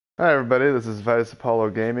Hi everybody, this is Vitus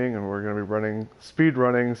Apollo Gaming, and we're going to be speed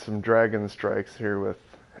running some Dragon Strikes here with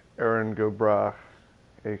Aaron Gobrach,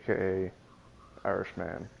 aka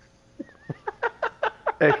Irishman,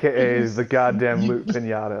 aka the goddamn loot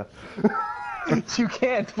Piñata. You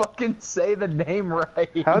can't fucking say the name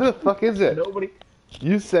right. How the fuck is it? Nobody.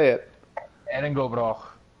 You say it. Aaron Gobrach.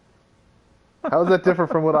 How is that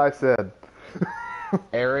different from what I said?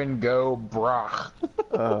 Aaron Gobrach.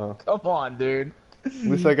 Come on, dude. At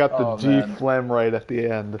least I got the G man. phlegm right at the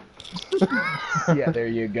end. Yeah, there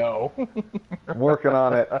you go. I'm working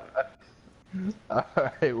on it.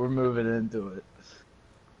 Alright, we're moving into it.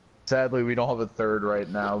 Sadly, we don't have a third right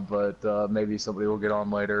now, but maybe somebody will get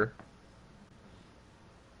on later.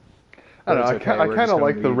 I don't know, Okay, I kind of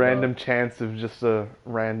like the leave, random chance of just a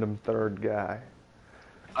random third guy.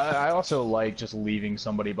 I also like just leaving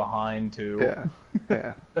somebody behind, too. Yeah,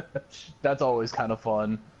 yeah. That's always kind of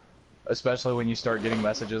fun. Especially when you start getting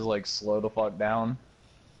messages like, slow the fuck down.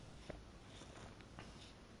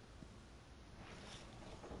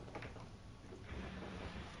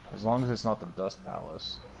 As long as it's not the Dust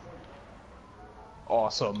Palace.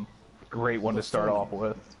 Awesome. Great one to start off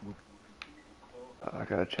with. I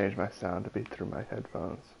gotta change my sound to be through my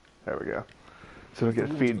headphones. There we go. So we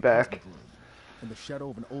get feedback. In the shadow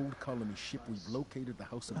of an old colony ship, we've located the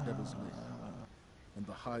House of Devil's Lair and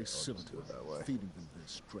the High Servitor, feeding them their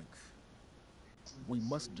strength. We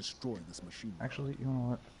must destroy this machine. Actually, you know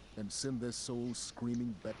what? And send their souls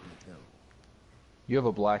screaming back to hell. You have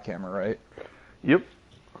a black hammer, right? Yep.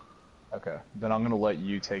 Okay. Then I'm gonna let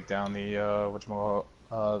you take down the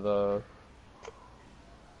the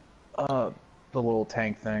little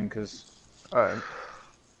tank thing, cause Alright.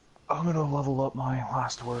 I'm gonna level up my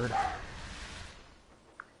last word.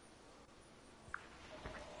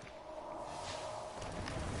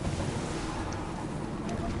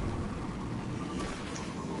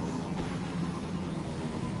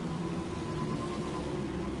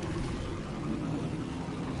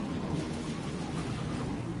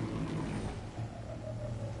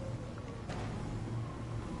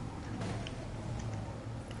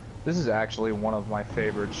 This is actually one of my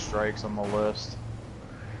favorite strikes on the list.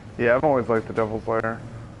 Yeah, I've always liked the Devil's Lair.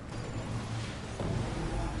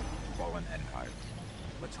 Fallen Empire.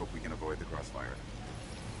 Let's hope we can avoid the crossfire.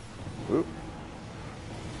 Oop.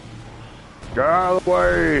 Get out of the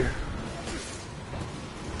way!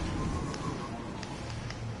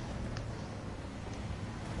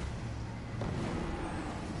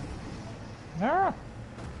 Ah.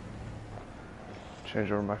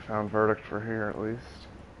 Change over my found verdict for here at least.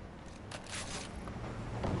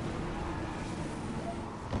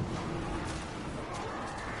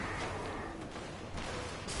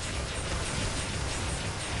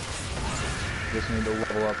 Just need to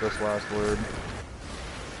level up this last word.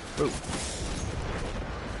 Ooh.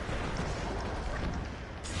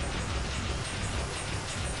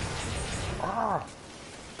 Ah.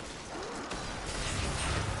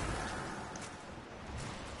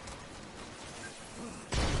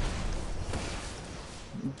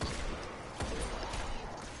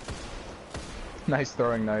 Nice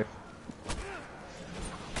throwing knife.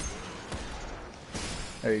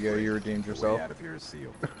 There you go, you redeemed yourself. Way out of here is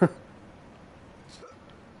sealed.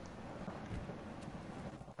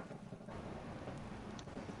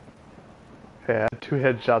 Hey, I had 2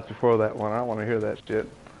 headshots before that one. I don't want to hear that shit.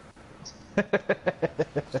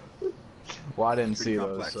 Well, I didn't see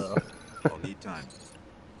complex. those, so. I'll need time.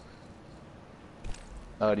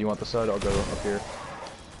 Do you want the side? I'll go up here.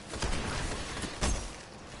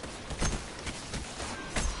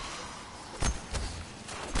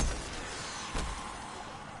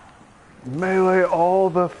 Melee all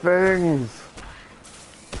the things!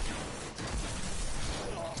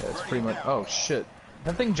 Yeah, it's pretty much. Oh shit!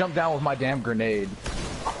 That thing jumped down with my damn grenade.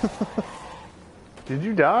 Did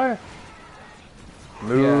you die?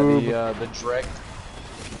 Noob. Yeah, the dreg.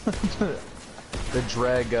 The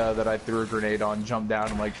dreg that I threw a grenade on jumped down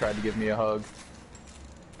and like tried to give me a hug.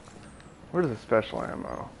 Where's the special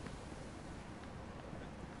ammo?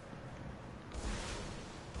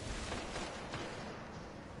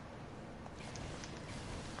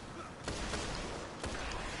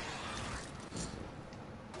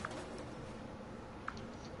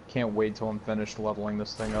 Can't wait till I'm finished leveling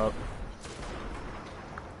this thing up.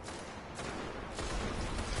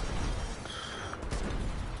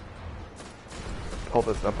 Pull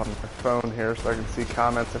this up on my phone here so I can see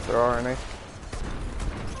comments if there are any.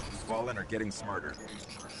 These Fallen are getting smarter.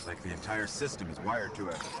 It's like the entire system is wired to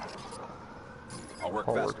it. I'll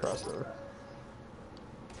work faster.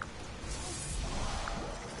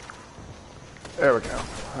 There we go.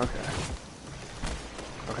 Okay.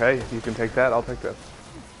 Okay, you can take that, I'll take this.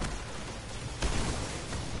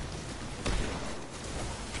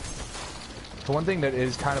 So one thing that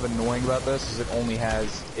is kind of annoying about this is it only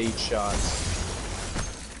has 8 shots.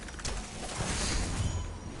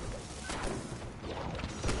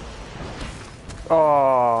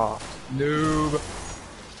 Oh, Noob.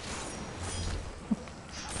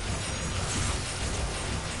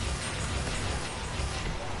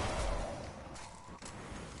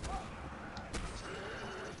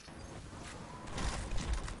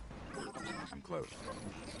 I'm close.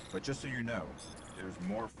 But just so you know, there's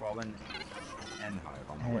more Fallen and Hive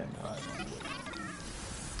on the way.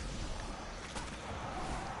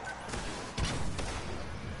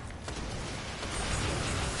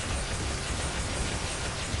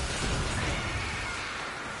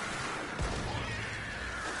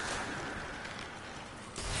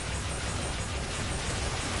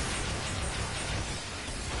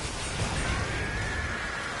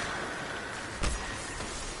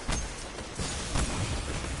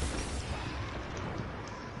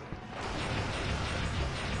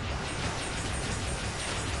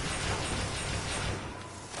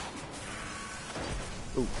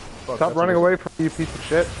 Ooh, fuck, stop that's running a- away from me, you piece of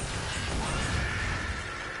shit.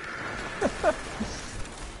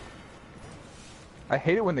 I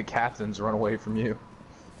hate it when the captains run away from you.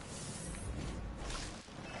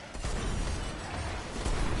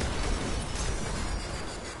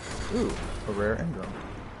 Ooh, a rare engram.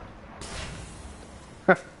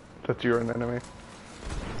 That you're an enemy.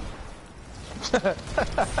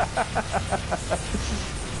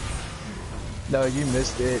 No, you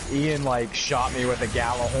missed it. Ian, like, shot me with a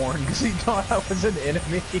Galahorn because he thought I was an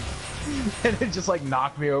enemy. And it just, like,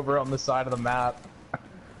 knocked me over on the side of the map.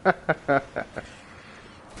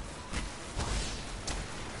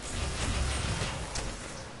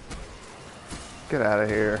 Get out of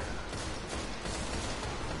here.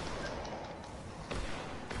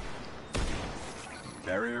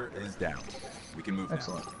 Barrier is down. We can move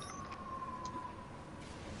Excellent. now.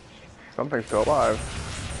 Something's still alive.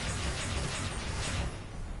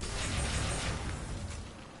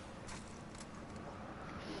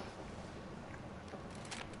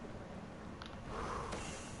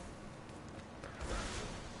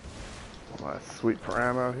 My sweet for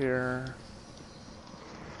ammo here.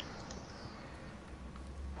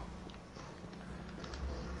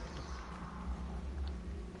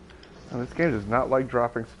 And this game does not like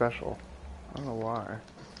dropping special. I don't know why.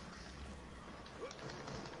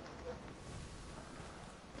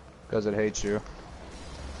 Because it hates you.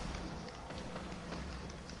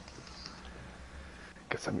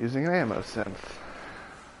 Guess I'm using an ammo synth.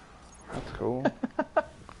 That's cool.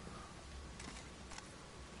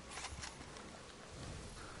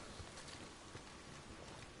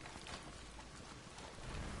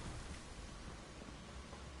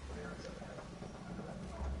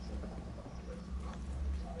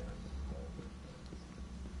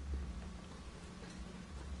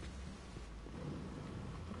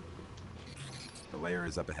 The layer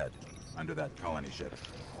is up ahead, under that colony ship.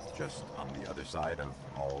 Just on the other side of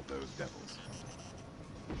all those devils.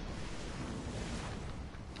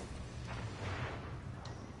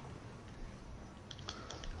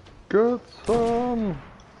 Get some!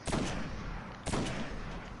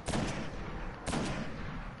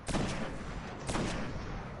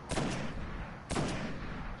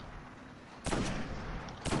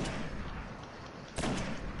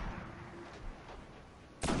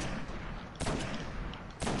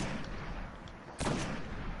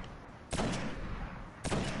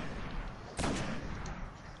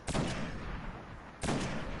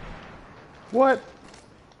 What?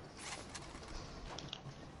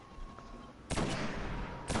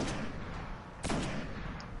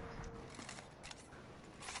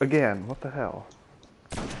 Again, what the hell?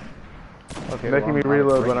 Okay, Making me well, I'm not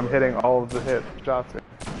reload when I'm regular hitting now. all of the hit shots.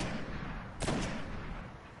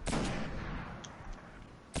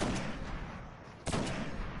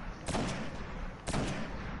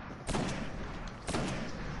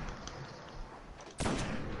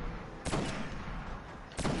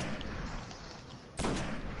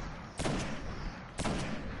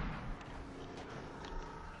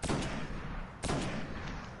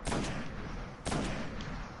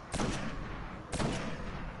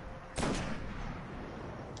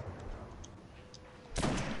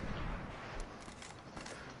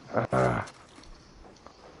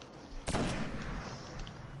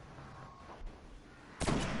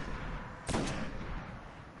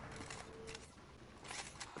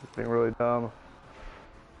 Being really dumb.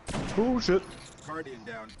 Oh, shit. Guardian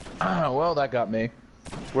down. Well, that got me.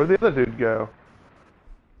 Where'd the other dude go?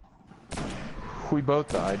 We both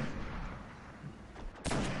died.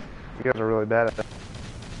 You guys are really bad at that.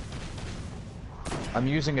 I'm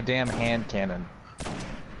using a damn hand cannon.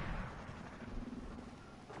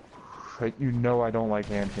 You know I don't like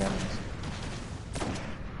hand cannons.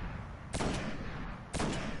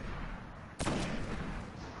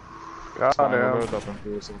 Got Fine, we're him. both up in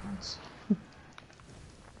 4 seconds.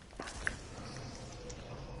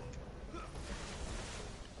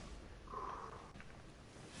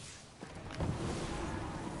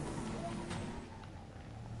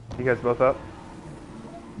 You guys both up?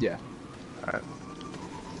 Yeah. Alright.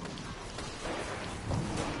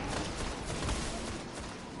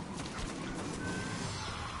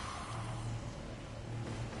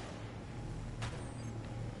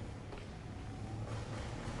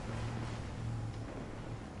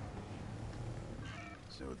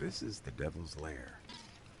 So this is the Devil's Lair.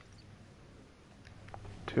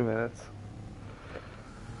 2 minutes.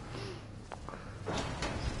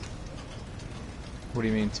 What do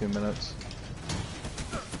you mean 2 minutes?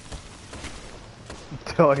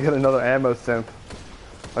 Until I get another ammo synth.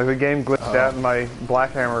 Like the game glitched out and my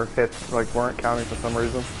black hammer hits like weren't counting for some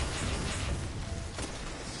reason.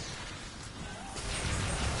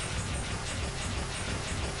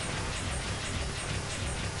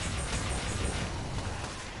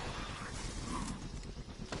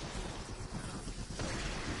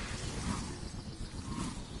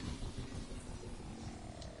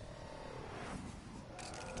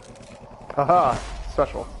 Haha!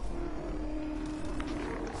 Special.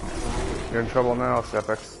 You're in trouble now,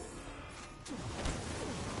 Sepix.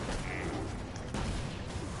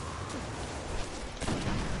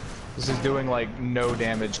 This is doing like no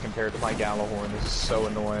damage compared to my Gallahorn. This is so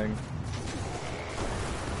annoying.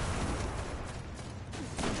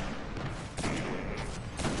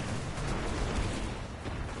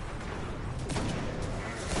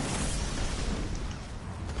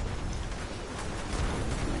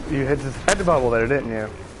 You just had to bubble there, didn't you?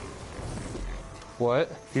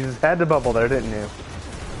 What? You just had to bubble there, didn't you?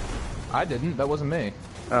 I didn't. That wasn't me.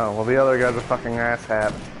 Oh, well the other guy's a fucking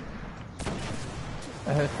asshat.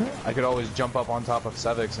 I could always jump up on top of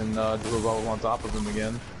Sevix and do a bubble on top of him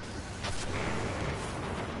again.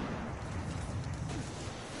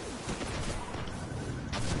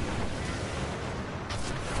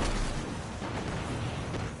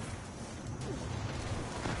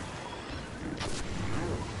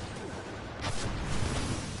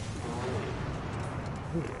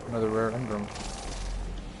 Another rare engram.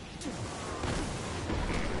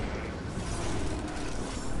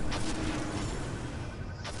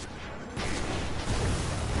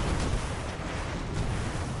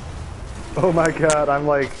 Oh my god, I'm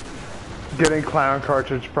like getting clown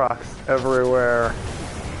cartridge procs everywhere.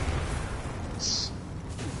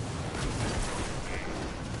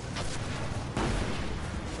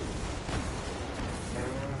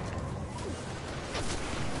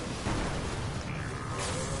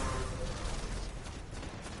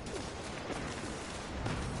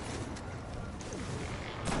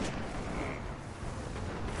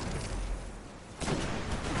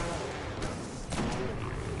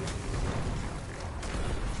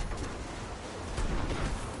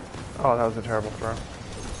 Oh, that was a terrible throw.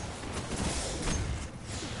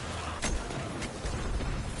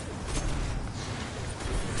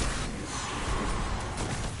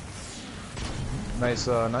 Nice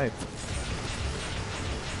knife.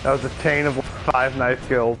 That was a chain of 5 knife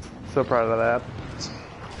kills. So proud of that.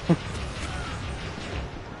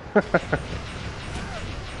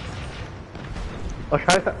 Like,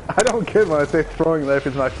 I don't kid when I say throwing knife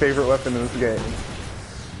is my favorite weapon in this game.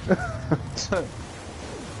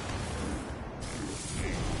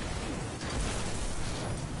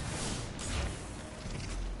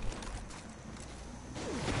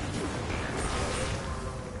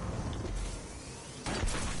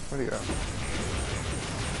 Where'd he go?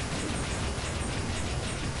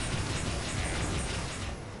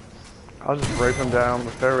 I'll just rape him down,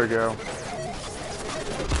 but there we go.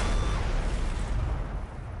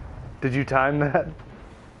 Did you time that?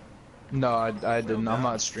 No, I didn't. I'm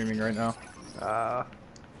not streaming right now.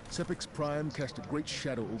 Sepix Prime cast a great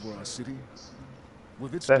shadow over our city.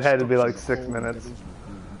 With its That had to be like destruction, 6 all minutes. devils will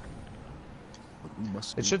go weak. But we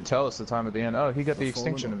must It should tell us the time at the end. Oh, he got the fallen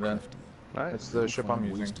extinction are event. crafty. Nice. That's They the will ship find I'm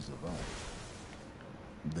ways using. to survive.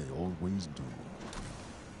 They always do.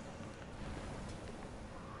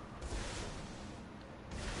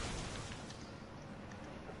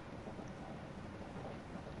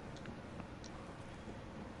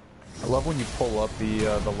 I love when you pull up the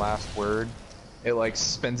last word. It like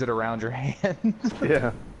spins it around your hand.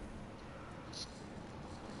 Yeah.